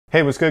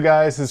Hey, what's good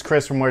guys? This is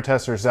Chris from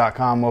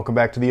WearTesters.com. Welcome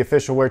back to the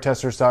official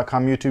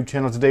WearTesters.com YouTube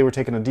channel. Today we're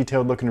taking a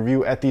detailed look and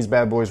review at these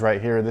bad boys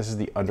right here. This is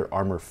the Under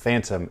Armour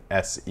Phantom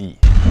SE.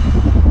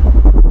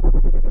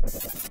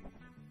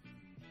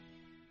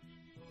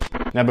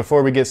 Now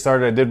before we get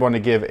started, I did want to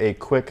give a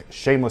quick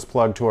shameless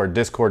plug to our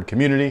Discord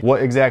community.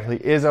 What exactly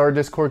is our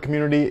Discord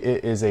community?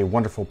 It is a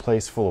wonderful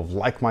place full of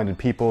like-minded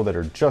people that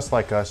are just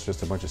like us,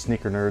 just a bunch of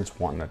sneaker nerds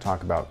wanting to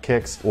talk about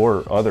kicks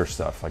or other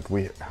stuff. Like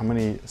how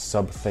many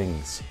sub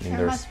things? I mean,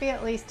 there must be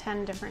at least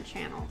 10 different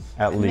channels.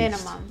 At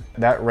least. Minimum.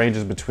 That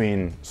ranges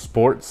between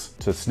sports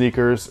to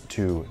sneakers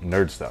to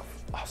nerd stuff.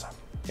 Awesome.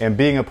 And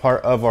being a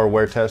part of our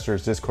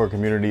WearTesters Discord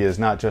community is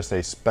not just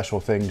a special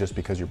thing just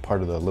because you're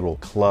part of the little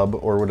club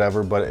or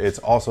whatever, but it's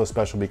also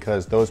special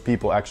because those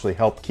people actually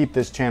help keep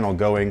this channel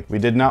going. We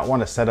did not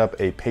want to set up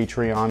a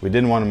Patreon. We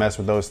didn't want to mess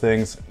with those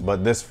things,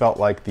 but this felt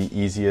like the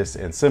easiest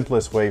and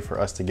simplest way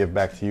for us to give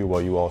back to you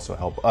while you also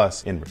help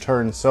us in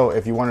return. So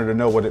if you wanted to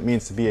know what it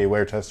means to be a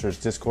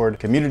WearTesters Discord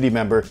community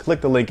member,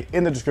 click the link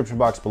in the description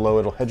box below.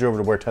 It'll head you over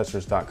to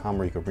WearTesters.com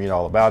where you can read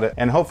all about it.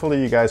 And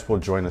hopefully you guys will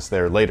join us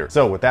there later.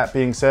 So with that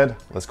being said,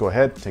 let's go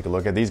ahead and take a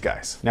look at these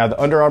guys. Now the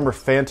Under Armour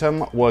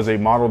Phantom was a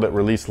model that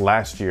released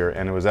last year,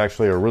 and it was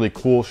actually a really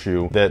cool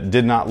shoe that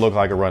did not look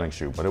like a running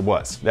shoe, but it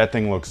was. That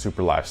thing looks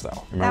super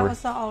lifestyle. Remember? That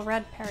was the all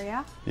red pair,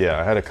 yeah? Yeah,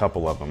 I had a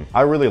couple of them.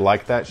 I really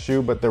liked that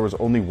shoe, but there was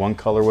only one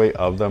colorway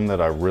of them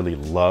that I really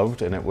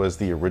loved, and it was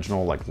the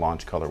original like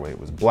launch colorway. It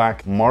was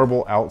black,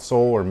 marble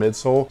outsole or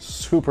midsole,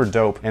 super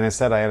dope. And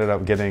instead I ended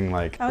up getting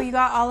like... Oh, you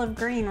got olive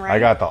green, right? I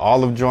got the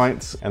olive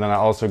joints, and then I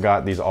also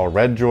got these all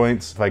red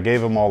joints. I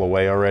gave them all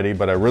away already,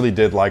 but I really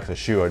did like the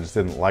shoe. I just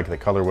didn't like the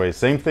colorways.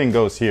 Same thing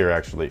goes here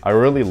actually. I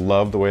really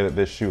love the way that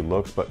this shoe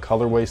looks, but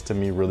colorways to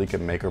me really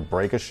can make or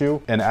break a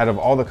shoe. And out of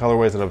all the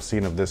colorways that I've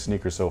seen of this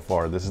sneaker so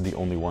far, this is the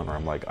only one where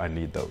I'm like, I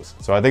need those.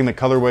 So I think the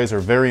colorways are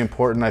very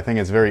important. I think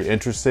it's very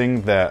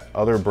interesting that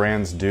other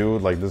brands do,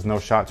 like there's no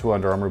shot to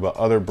Under Armour, but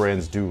other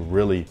brands do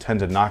really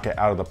tend to knock it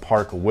out of the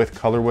park with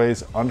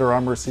colorways. Under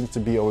Armour seems to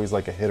be always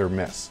like a hit or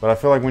miss. But I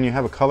feel like when you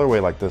have a colorway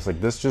like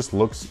this just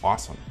looks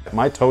awesome.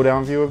 My toe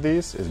down view of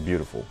these is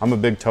beautiful. I'm a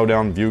big toe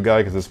down view guy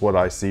because it's what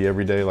I see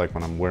every day. Like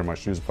when I'm wearing my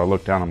shoes, if I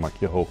look down, I'm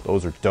like, yo,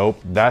 those are dope.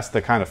 That's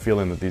the kind of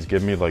feeling that these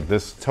give me. Like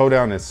this toe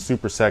down is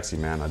super sexy,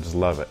 man. I just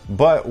love it.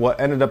 But what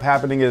ended up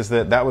happening is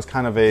that was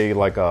kind of a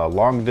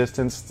long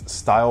distance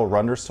style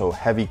runner. So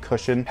heavy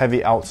cushion,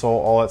 heavy outsole,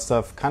 all that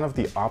stuff. Kind of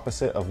the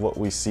opposite of what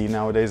we see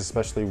nowadays,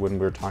 especially when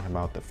we're talking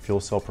about the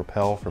Fuel Cell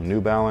Propel from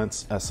New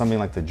Balance, something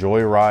like the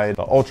Joyride,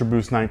 the Ultra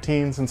Boost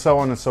 19s, and so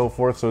on and so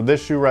forth. So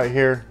this shoe right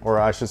here, or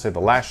I should say the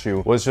last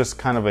shoe, was just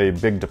kind of a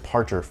big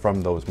departure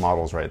from those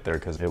models right there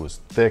because it was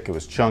thick, it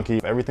was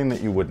chunky, everything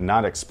that you would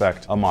not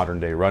expect a modern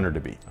day runner to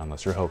be,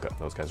 unless you're Hoka.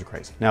 Those guys are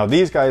crazy. Now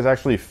these guys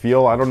actually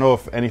feel, I don't know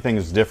if anything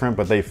is different,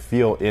 but they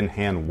feel in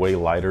hand way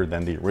lighter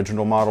than the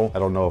original model. I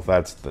don't know if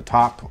that's the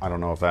top, I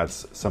don't know if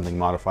that's something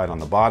modified on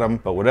the bottom,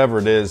 but whatever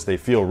it is, they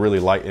feel really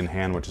light in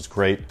hand, which is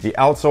great. The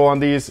outsole on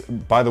these,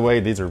 by the way,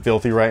 these are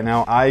filthy right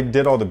now. I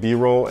did all the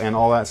B-roll and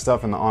all that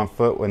stuff in the on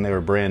foot when they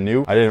were brand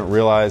new. I didn't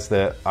realize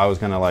that I was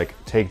gonna like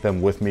take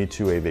them with me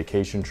to a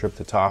vacation trip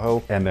to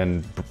Tahoe and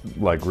then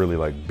like really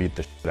like beat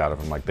the shit out of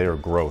them. Like they are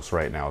gross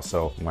right now,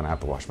 so I'm gonna have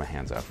to wash my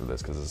hands after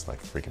this because it's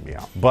like freaking me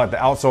out. But the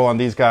outsole on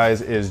these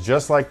guys is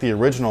just like the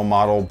original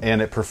model,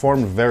 and it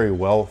performed very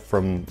well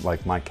from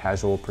like my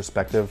casual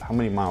perspective. How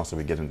many miles did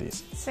we get in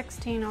these?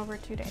 16 over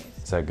 2 days.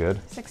 Is that good?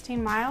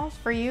 16 miles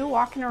for you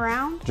walking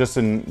around? Just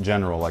in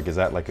general, like is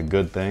that like a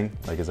good thing?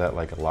 Like is that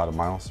like a lot of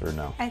miles or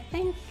no? I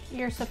think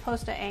you're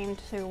supposed to aim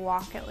to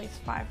walk at least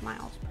 5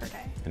 miles per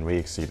day. And we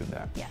exceeded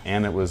that. Yeah.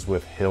 And it was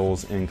with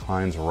hills,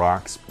 inclines,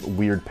 rocks,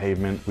 weird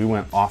pavement. We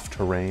went off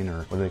terrain, or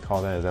what do they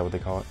call that? Is that what they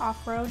call it?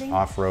 Off-roading?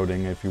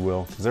 Off-roading, if you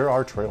will. Because there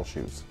are trail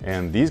shoes.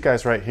 And these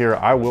guys right here,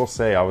 I will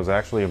say I was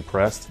actually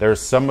impressed. There's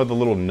some of the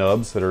little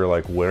nubs that are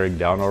like wearing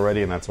down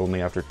already, and that's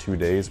only after 2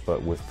 days,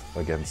 but with,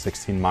 again,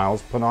 16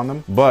 miles put on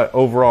them. But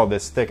overall,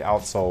 this thick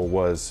outsole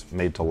was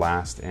made to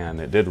last, and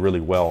it did really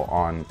well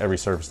on every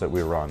surface that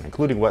we were on,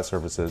 including wet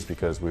surfaces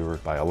because we were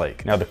by a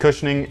lake. Now the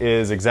cushioning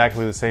is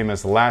exactly the same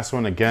as the last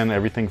one. Again,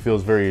 everything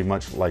feels very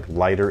much like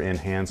lighter in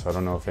hand, so I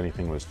don't know if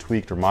anything was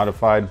tweaked or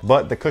modified.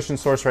 But the cushion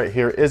source right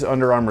here is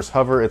Under Armour's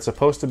HOVR. It's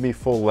supposed to be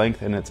full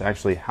length, and it's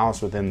actually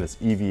housed within this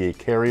EVA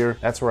carrier.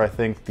 That's where I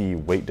think the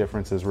weight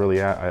difference is really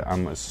at.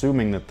 I'm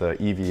assuming that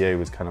the EVA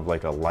was kind of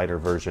like a lighter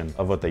version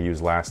of what they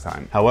used last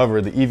time.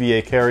 However, the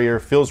EVA carrier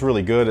feels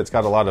really good. It's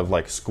got a lot of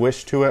like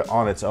squish to it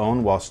on its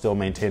own while still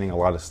maintaining a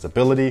lot of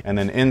stability. And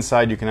then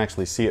inside you can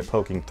actually see it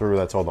poking through.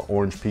 That's all the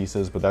orange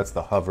pieces, but that's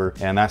the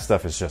HOVR, and that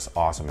stuff is just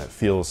awesome. It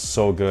feels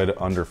so good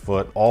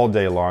underfoot all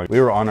day long. We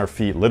were on our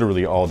feet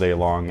literally all day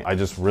long. I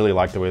just really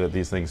liked the way that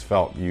these things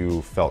felt.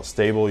 You felt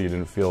stable, you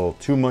didn't feel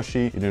too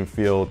mushy, you didn't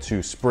feel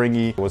too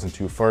springy, it wasn't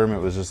too firm. It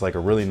was just like a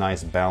really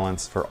nice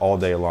balance for all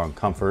day long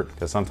comfort,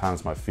 because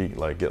sometimes my feet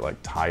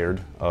get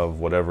tired of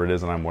whatever it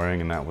is that I'm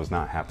wearing, and that was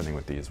not happening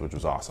with these, which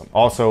was awesome.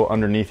 Also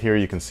underneath here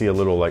you can see a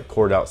little like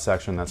cord out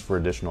section. That's for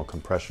additional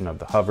compression of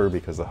the HOVR,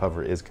 because the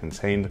HOVR is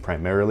contained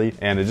primarily,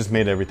 and it just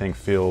made everything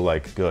feel feel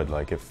like good.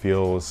 Like it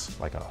feels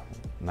like a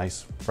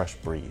nice fresh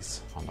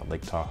breeze on the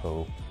Lake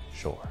Tahoe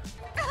shore.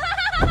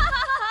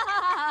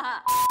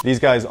 These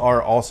guys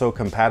are also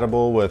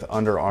compatible with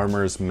Under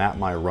Armour's Map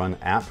My Run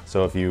app.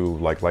 So if you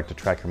like to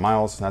track your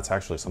miles, that's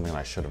actually something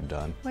I should have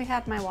done. We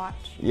had my watch.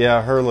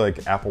 Yeah, her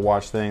like Apple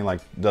Watch thing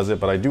like does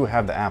it, but I do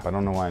have the app. I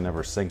don't know why I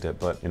never synced it,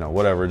 but you know,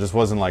 whatever. It just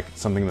wasn't like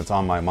something that's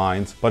on my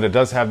mind. But it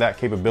does have that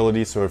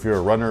capability. So if you're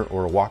a runner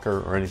or a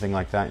walker or anything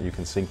like that, you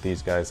can sync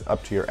these guys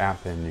up to your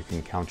app and you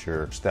can count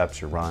your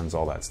steps, your runs,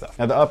 all that stuff.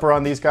 Now the upper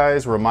on these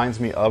guys reminds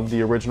me of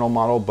the original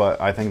model, but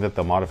I think that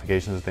the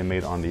modifications that they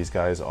made on these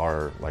guys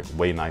are like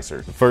way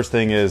nicer. First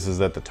thing is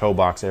that the toe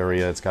box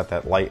area, it's got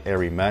that light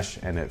airy mesh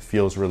and it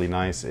feels really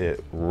nice.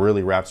 It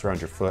really wraps around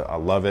your foot. I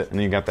love it. And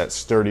then you got that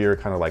sturdier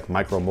kind of like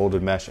micro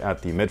molded mesh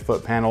at the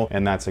midfoot panel,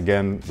 and that's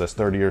again the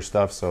sturdier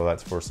stuff, so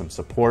that's for some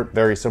support.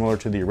 Very similar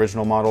to the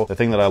original model. The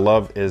thing that I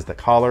love is the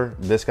collar.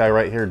 This guy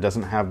right here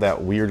doesn't have that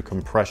weird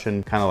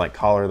compression kind of like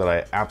collar that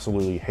I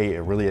absolutely hate.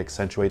 It really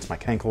accentuates my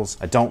cankles.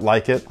 I don't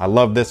like it. I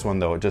love this one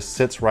though. It just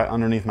sits right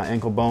underneath my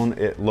ankle bone.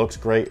 It looks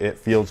great. It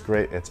feels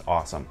great. It's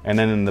awesome. And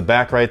then in the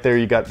back right there,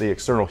 you got the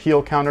external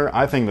heel counter.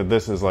 I think that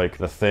this is like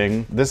the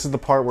thing. This is the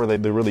part where they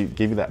really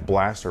give you that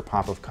blast or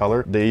pop of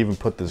color. They even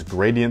put this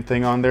gradient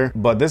thing on there.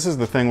 But this is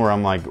the thing where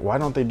I'm like, why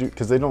don't they do,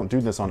 because they don't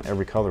do this on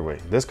every colorway.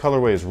 This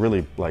colorway is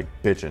really like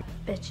bitchin'.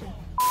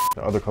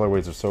 The other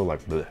colorways are so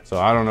like bleh. So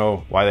I don't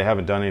know why they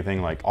haven't done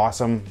anything like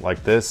awesome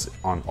like this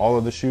on all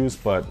of the shoes,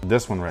 but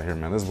this one right here,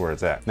 man, this is where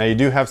it's at. Now you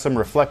do have some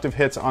reflective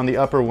hits on the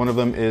upper. One of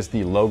them is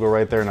the logo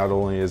right there. Not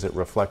only is it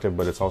reflective,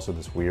 but it's also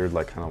this weird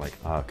like kind of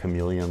like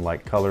chameleon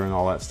like color and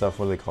all that stuff.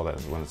 What do they call that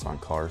when it's on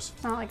cars?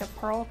 Not like a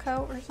pearl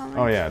coat or something?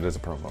 Oh yeah, it is a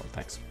pearl coat,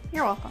 thanks.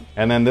 You're welcome.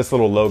 And then this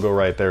little logo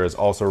right there is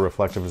also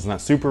reflective. It's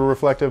not super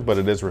reflective, but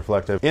it is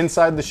reflective.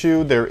 Inside the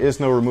shoe, there is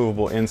no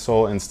removable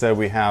insole. Instead,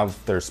 we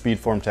have their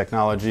SpeedForm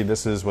technology.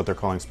 This is what they're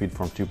calling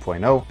SpeedForm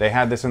 2.0. They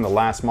had this in the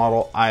last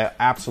model. I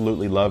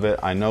absolutely love it.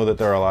 I know that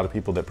there are a lot of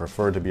people that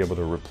prefer to be able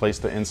to replace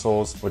the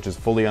insoles, which is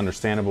fully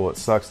understandable. It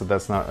sucks that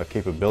that's not a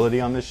capability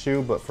on this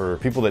shoe, but for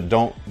people that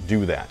don't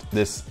do that,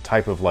 this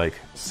type of like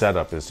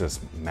setup is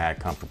just mad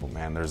comfortable,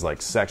 man. There's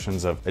like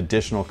sections of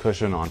additional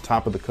cushion on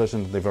top of the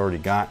cushion that they've already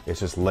got. It's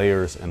just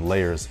layers and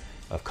layers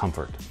of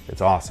comfort.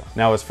 It's awesome.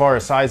 Now, as far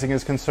as sizing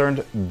is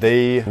concerned,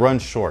 they run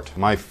short.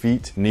 My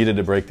feet needed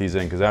to break these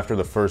in because after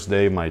the first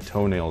day, my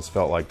toenails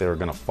felt like they were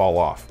gonna fall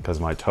off because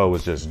my toe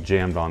was just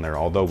jammed on there,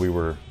 although we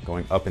were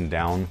going up and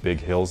down big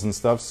hills and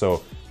stuff,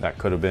 so that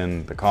could have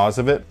been the cause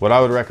of it. What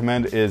I would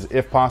recommend is,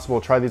 if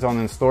possible, try these on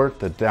in store.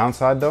 The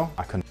downside though,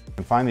 I couldn't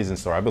find these in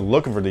store. I've been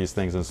looking for these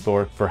things in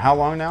store for how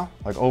long now?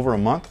 Like over a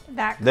month?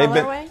 That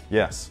colorway?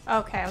 Yes.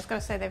 Okay, I was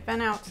gonna say they've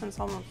been out since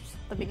almost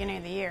the beginning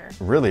of the year.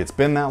 Really? It's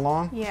been that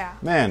long? Yeah.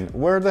 Man,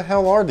 where the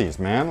hell are these,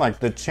 man? Like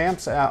the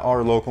champs at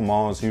our local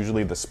mall is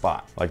usually the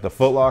spot. Like the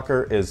Foot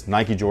Locker is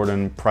Nike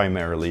Jordan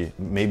primarily,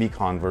 maybe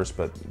Converse,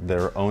 but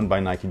they're owned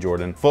by Nike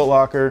Jordan. Foot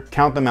Locker,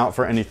 count them out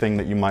for anything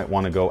that you might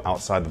want to go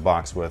outside the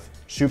box with.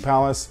 Shoe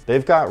Palace,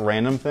 they've got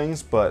random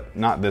things, but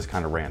not this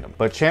kind of random.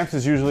 But Champs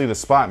is usually the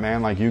spot,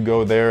 man. Like you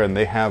go there and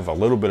they have a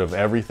little bit of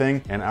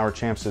everything, and our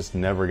Champs just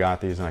never got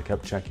these, and I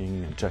kept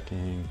checking and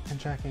checking and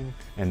checking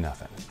and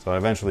nothing. So I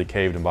eventually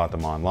caved and bought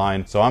them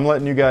online. So I'm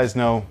letting you guys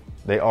know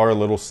they are a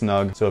little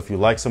snug. So if you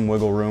like some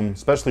wiggle room,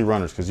 especially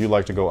runners, because you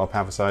like to go up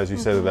half a size, you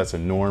said that that's a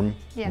norm,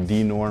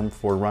 the norm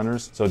for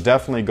runners. So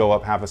definitely go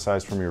up half a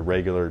size from your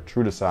regular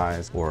true to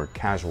size or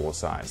casual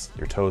size.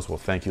 Your toes will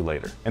thank you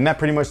later. And that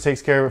pretty much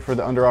takes care of it for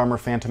the Under Armour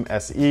Phantom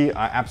SE.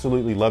 I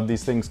absolutely love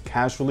these things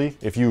casually.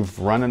 If you've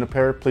run in a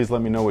pair, please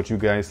let me know what you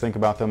guys think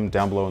about them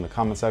down below in the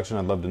comment section.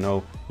 I'd love to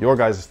know your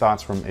guys'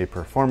 thoughts from a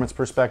performance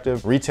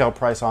perspective. Retail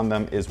price on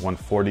them is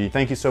 $140.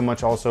 Thank you so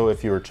much also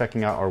if you are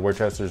checking out our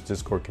WearTesters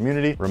Discord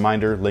community. Reminder,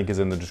 link is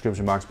in the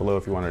description box below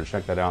if you wanted to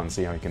check that out and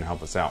see how you can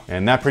help us out.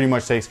 And that pretty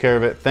much takes care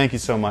of it. Thank you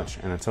so much,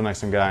 and until next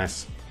time,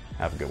 guys,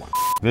 have a good one.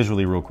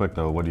 Visually, real quick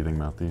though, what do you think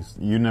about these?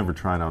 You never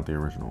tried out the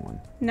original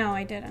one. No,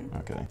 I didn't.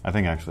 Okay. I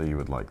think actually you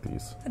would like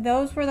these.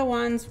 Those were the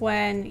ones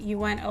when you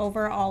went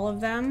over all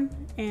of them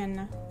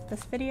in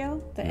this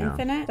video, the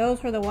Infinite.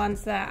 Those were the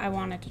ones that I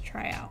wanted to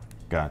try out.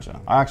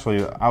 Gotcha.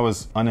 Actually, I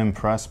was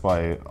unimpressed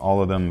by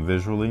all of them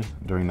visually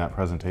during that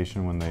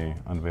presentation when they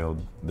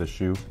unveiled this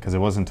shoe, because it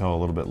wasn't until a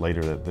little bit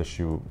later that this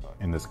shoe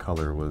in this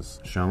color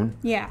was shown.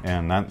 Yeah.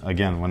 And that,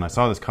 again, when I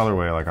saw this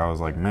colorway, like I was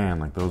like, man,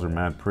 like those are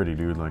mad pretty,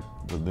 dude. Like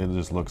they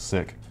just look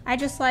sick. I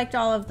just liked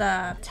all of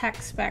the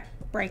tech spec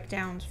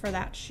breakdowns for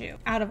that shoe.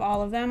 Out of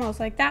all of them, I was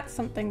like, that's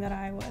something that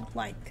I would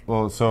like.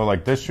 Well, so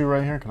like this shoe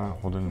right here, can I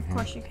hold it in here? Of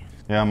course you can.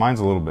 Yeah, mine's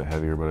a little bit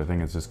heavier, but I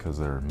think it's just because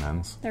they're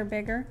men's. They're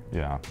bigger?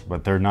 Yeah,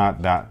 but they're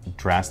not that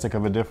drastic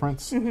of a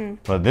difference.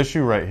 But this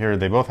shoe right here,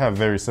 they both have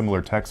very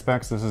similar tech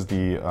specs. This is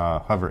the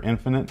HOVR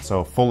Infinite,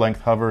 so full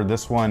length HOVR.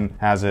 This one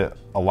has it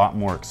a lot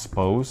more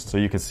exposed. So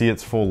you can see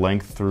its full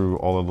length through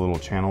all the little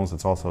channels.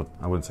 It's also,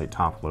 I wouldn't say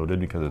top loaded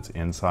because it's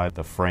inside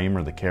the frame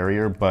or the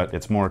carrier, but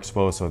it's more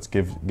exposed, so it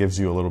gives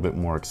you a little bit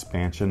more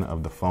expansion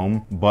of the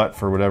foam. But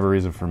for whatever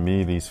reason, for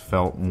me, these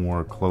felt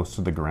more close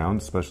to the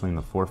ground, especially in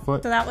the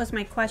forefoot. So that was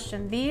my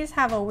question. These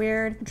have a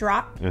weird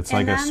drop. It's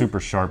like a super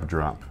sharp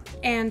drop.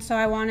 And so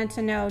I wanted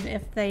to know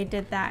if they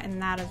did that in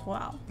that as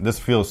well. This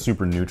feels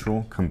super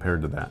neutral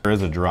compared to that. There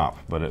is a drop,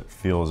 but it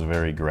feels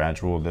very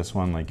gradual. This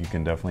one, like, you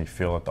can definitely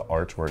feel at the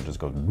arch where it just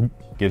goes, whoop,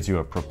 gives you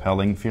a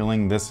propelling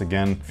feeling. This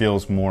again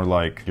feels more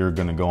like you're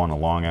gonna go on a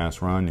long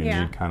ass run. You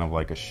need kind of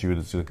like a shoe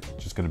that's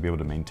just gonna be able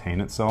to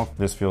maintain itself.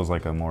 This feels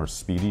like a more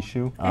speedy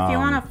shoe. If you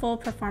want a full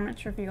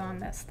performance review on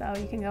this though,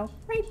 you can go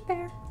right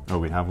there. Oh,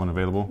 we have one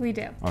available? We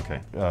do.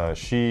 Okay.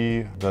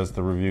 She does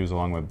the reviews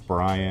along with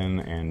Brian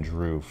and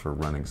Drew for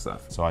running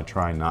stuff. So I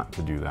try not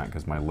to do that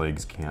because my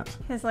legs can't.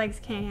 His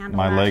legs can't handle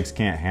My legs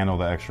can't handle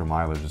the extra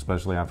mileage,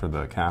 especially after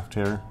the calf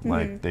tear.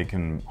 Like, they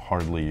can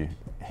hardly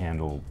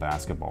handle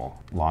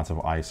basketball. Lots of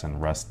ice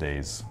and rest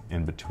days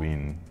in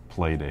between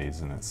play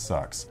days, and it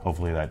sucks.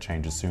 Hopefully that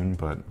changes soon,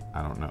 but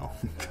I don't know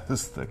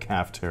because the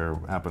calf tear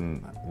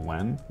happened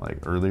when? Like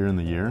earlier in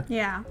the year?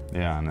 Yeah.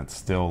 Yeah, and it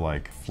still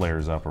like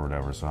flares up or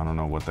whatever, so I don't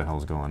know what the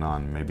hell's going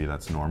on. Maybe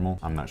that's normal.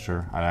 I'm not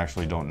sure. I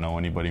actually don't know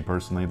anybody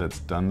personally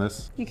that's done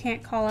this. You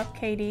can't call up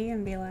KD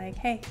and be like,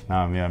 hey.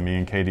 Yeah, me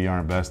and KD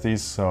aren't besties,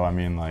 so I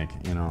mean, like,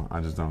 you know,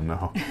 I just don't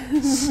know.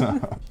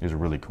 So, these are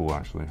really cool,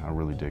 actually. I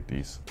really dig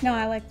these. No,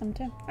 I like them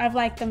too. I've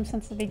liked them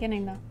since the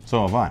beginning though.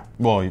 So have I.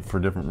 Well, for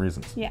different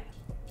reasons. Yeah.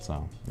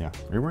 So, yeah.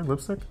 Are you wearing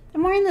lipstick?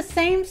 I'm wearing the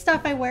same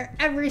stuff I wear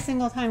every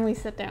single time we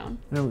sit down.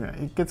 Yeah,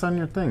 it gets on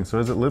your thing. So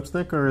is it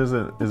lipstick or is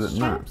it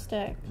not?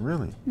 Chapstick.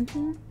 Really?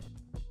 Mm-hmm.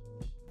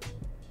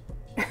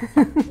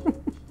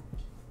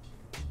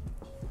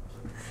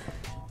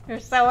 You're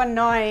so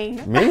annoying.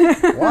 Me?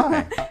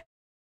 Why?